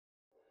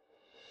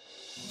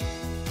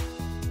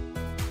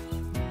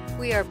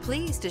We are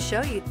pleased to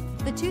show you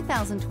the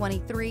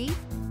 2023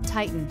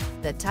 Titan.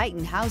 The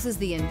Titan houses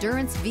the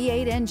Endurance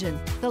V8 engine,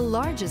 the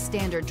largest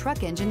standard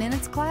truck engine in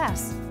its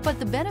class. But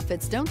the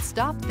benefits don't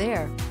stop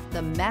there.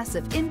 The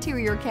massive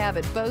interior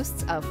cabin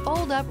boasts a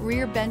fold-up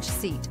rear bench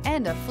seat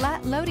and a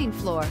flat loading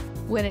floor.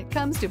 When it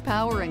comes to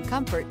power and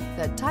comfort,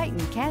 the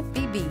Titan can't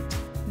be beat.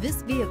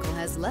 This vehicle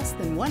has less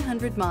than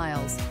 100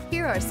 miles.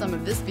 Here are some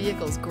of this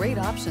vehicle's great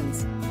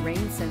options: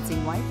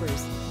 rain-sensing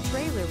wipers,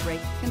 trailer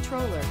brake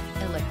controller,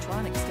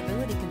 electronic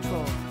stability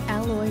control,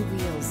 alloy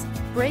wheels,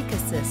 brake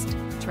assist,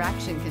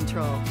 traction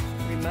control,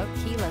 remote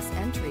keyless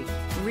entry,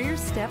 rear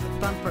step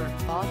bumper,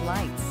 fog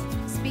lights,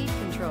 speed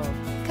control.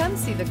 Come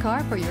see the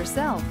car for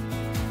yourself.